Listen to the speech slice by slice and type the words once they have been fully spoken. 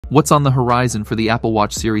What's on the horizon for the Apple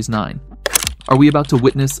Watch Series 9? Are we about to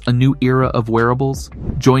witness a new era of wearables?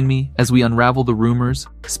 Join me as we unravel the rumors,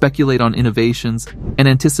 speculate on innovations, and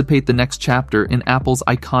anticipate the next chapter in Apple's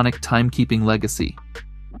iconic timekeeping legacy.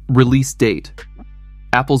 Release date.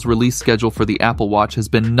 Apple's release schedule for the Apple Watch has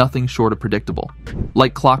been nothing short of predictable.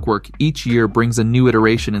 Like clockwork, each year brings a new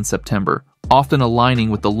iteration in September, often aligning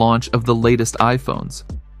with the launch of the latest iPhones.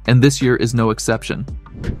 And this year is no exception.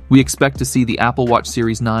 We expect to see the Apple Watch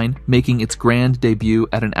Series 9 making its grand debut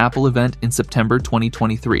at an Apple event in September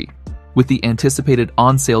 2023, with the anticipated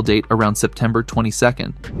on-sale date around September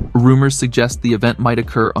 22nd. Rumors suggest the event might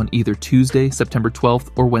occur on either Tuesday, September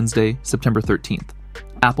 12th, or Wednesday, September 13th.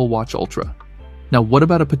 Apple Watch Ultra. Now, what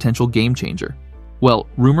about a potential game changer? Well,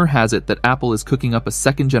 rumor has it that Apple is cooking up a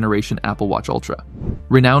second-generation Apple Watch Ultra.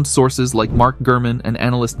 Renowned sources like Mark Gurman and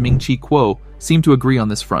analyst Ming-Chi Kuo seem to agree on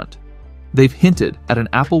this front. They've hinted at an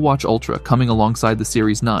Apple Watch Ultra coming alongside the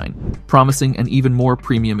Series 9, promising an even more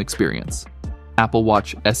premium experience. Apple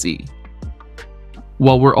Watch SE.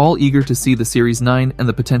 While we're all eager to see the Series 9 and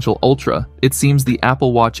the potential Ultra, it seems the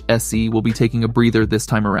Apple Watch SE will be taking a breather this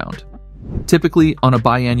time around. Typically, on a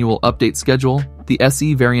biannual update schedule, the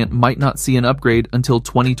SE variant might not see an upgrade until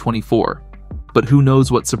 2024. But who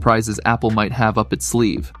knows what surprises Apple might have up its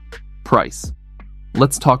sleeve. Price.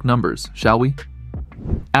 Let's talk numbers, shall we?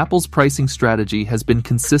 Apple's pricing strategy has been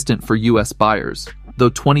consistent for US buyers, though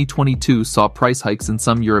 2022 saw price hikes in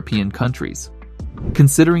some European countries.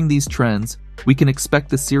 Considering these trends, we can expect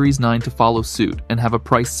the Series 9 to follow suit and have a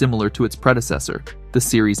price similar to its predecessor, the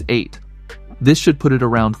Series 8. This should put it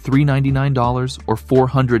around $399 or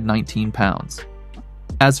 £419.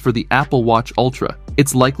 As for the Apple Watch Ultra,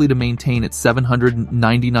 it's likely to maintain its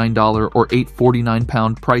 $799 or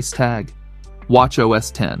 £849 price tag.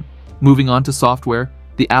 watchOS 10. Moving on to software,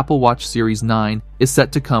 the Apple Watch Series 9 is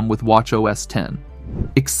set to come with watchOS 10.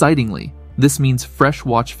 Excitingly, this means fresh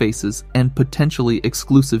watch faces and potentially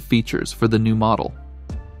exclusive features for the new model.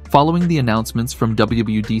 Following the announcements from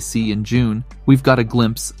WWDC in June, we've got a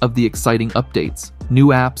glimpse of the exciting updates, new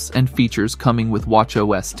apps, and features coming with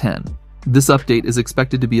watchOS 10. This update is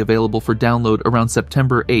expected to be available for download around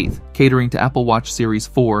September 8th, catering to Apple Watch Series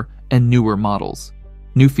 4 and newer models.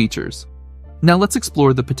 New features. Now let's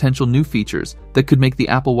explore the potential new features that could make the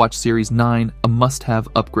Apple Watch Series 9 a must-have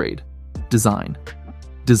upgrade. Design.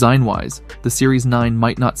 Design-wise, the Series 9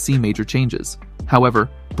 might not see major changes.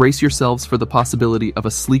 However, brace yourselves for the possibility of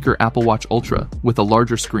a sleeker Apple Watch Ultra with a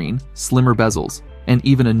larger screen, slimmer bezels, and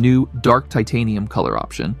even a new dark titanium color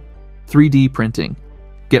option. 3D printing.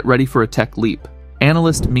 Get ready for a tech leap.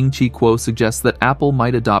 Analyst Ming-Chi Kuo suggests that Apple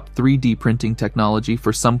might adopt 3D printing technology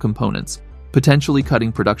for some components, potentially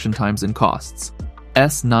cutting production times and costs.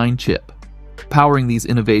 S9 chip. Powering these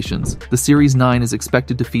innovations, the Series 9 is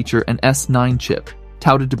expected to feature an S9 chip,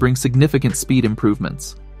 touted to bring significant speed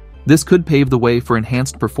improvements. This could pave the way for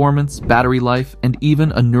enhanced performance, battery life, and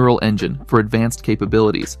even a neural engine for advanced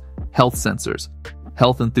capabilities. Health sensors.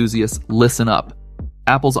 Health enthusiasts, listen up.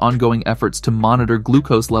 Apple's ongoing efforts to monitor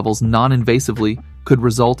glucose levels non-invasively could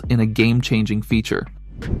result in a game-changing feature.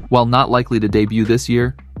 While not likely to debut this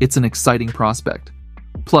year, it's an exciting prospect.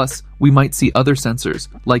 Plus, we might see other sensors,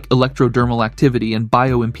 like electrodermal activity and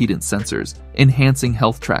bioimpedance sensors, enhancing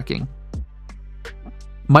health tracking.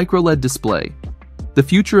 MicroLED display. The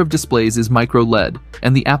future of displays is MicroLED,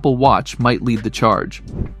 and the Apple Watch might lead the charge.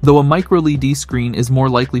 Though a MicroLED screen is more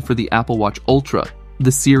likely for the Apple Watch Ultra,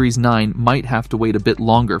 the Series 9 might have to wait a bit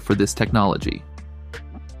longer for this technology.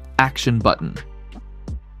 Action button.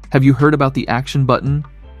 Have you heard about the Action button?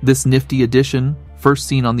 This nifty addition, first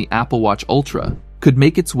seen on the Apple Watch Ultra, could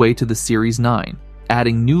make its way to the Series 9,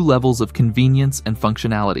 adding new levels of convenience and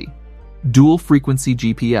functionality. Dual-frequency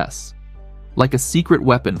GPS. Like a secret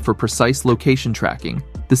weapon for precise location tracking,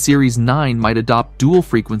 the Series 9 might adopt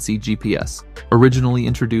dual-frequency GPS, originally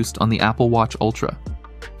introduced on the Apple Watch Ultra.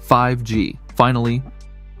 5G. Finally,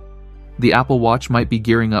 the Apple Watch might be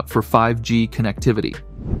gearing up for 5G connectivity.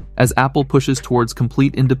 As Apple pushes towards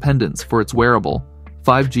complete independence for its wearable,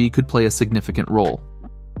 5G could play a significant role.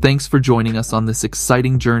 Thanks for joining us on this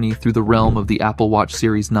exciting journey through the realm of the Apple Watch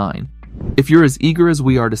Series 9. If you're as eager as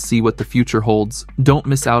we are to see what the future holds, don't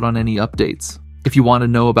miss out on any updates. If you want to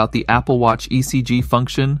know about the Apple Watch ECG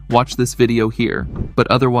function, watch this video here. But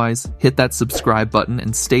otherwise, hit that subscribe button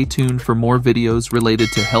and stay tuned for more videos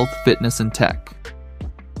related to health, fitness, and tech.